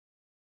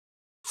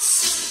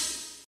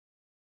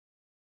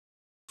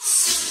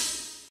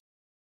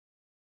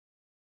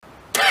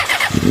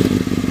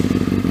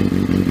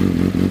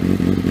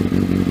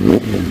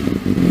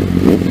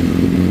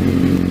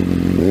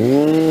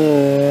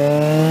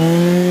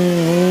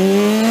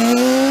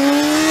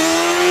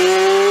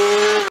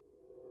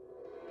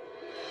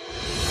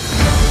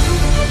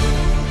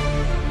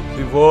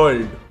The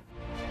world.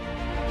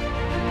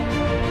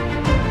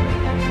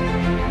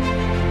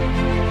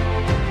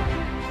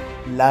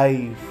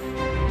 Life.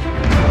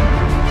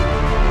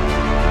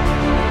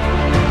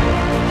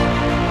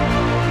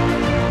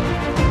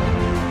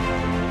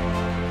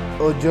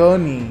 A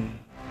journey.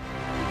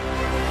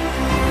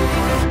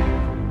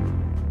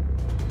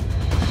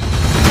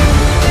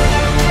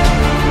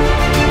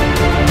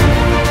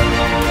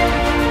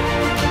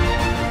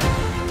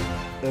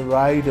 A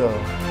rider.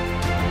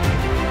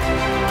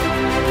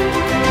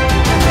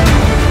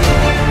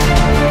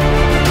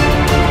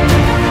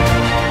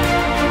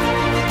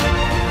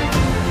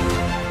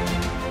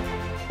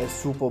 A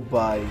super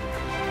bike.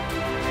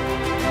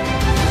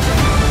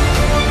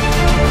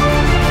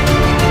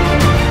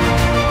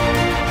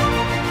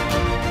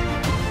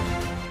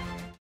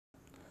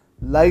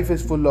 Life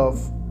is full of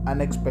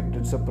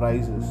unexpected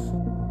surprises.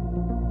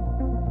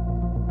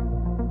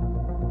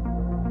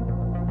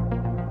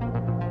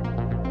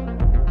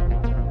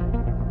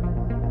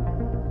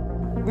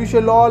 We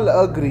shall all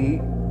agree,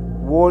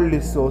 world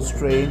is so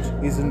strange,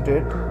 isn't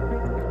it?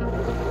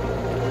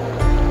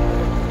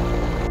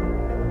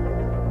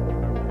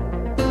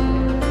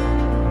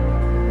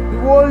 The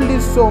world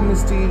is so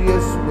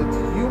mysterious with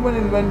human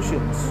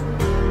inventions.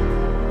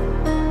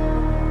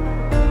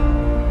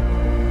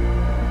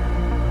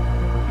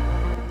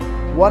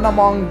 One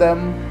among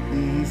them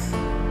is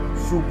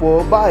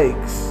super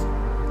bikes.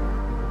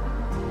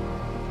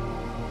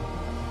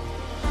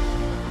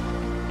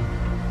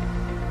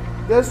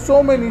 There's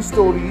so many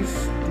stories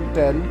to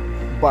tell,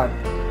 but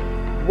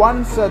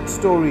one such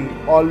story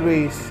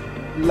always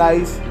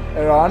lies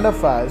around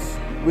of us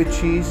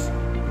which is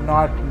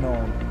not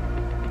known.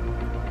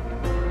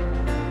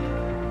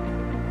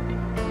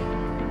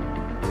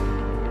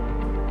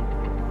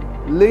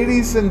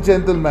 Ladies and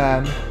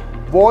gentlemen,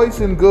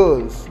 boys and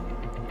girls,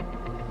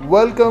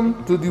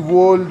 welcome to the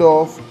world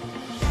of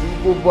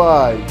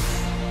superbikes.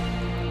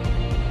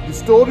 The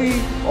story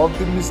of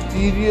the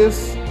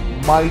mysterious,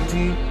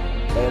 mighty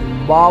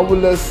and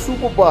marvelous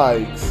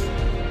superbikes.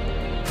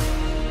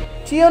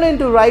 Tune in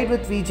to Ride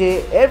with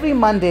VJ every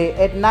Monday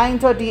at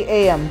 9:30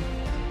 a.m.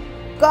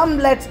 Come,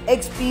 let's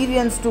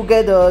experience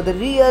together the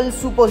real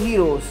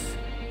superheroes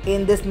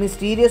in this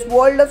mysterious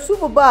world of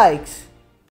superbikes.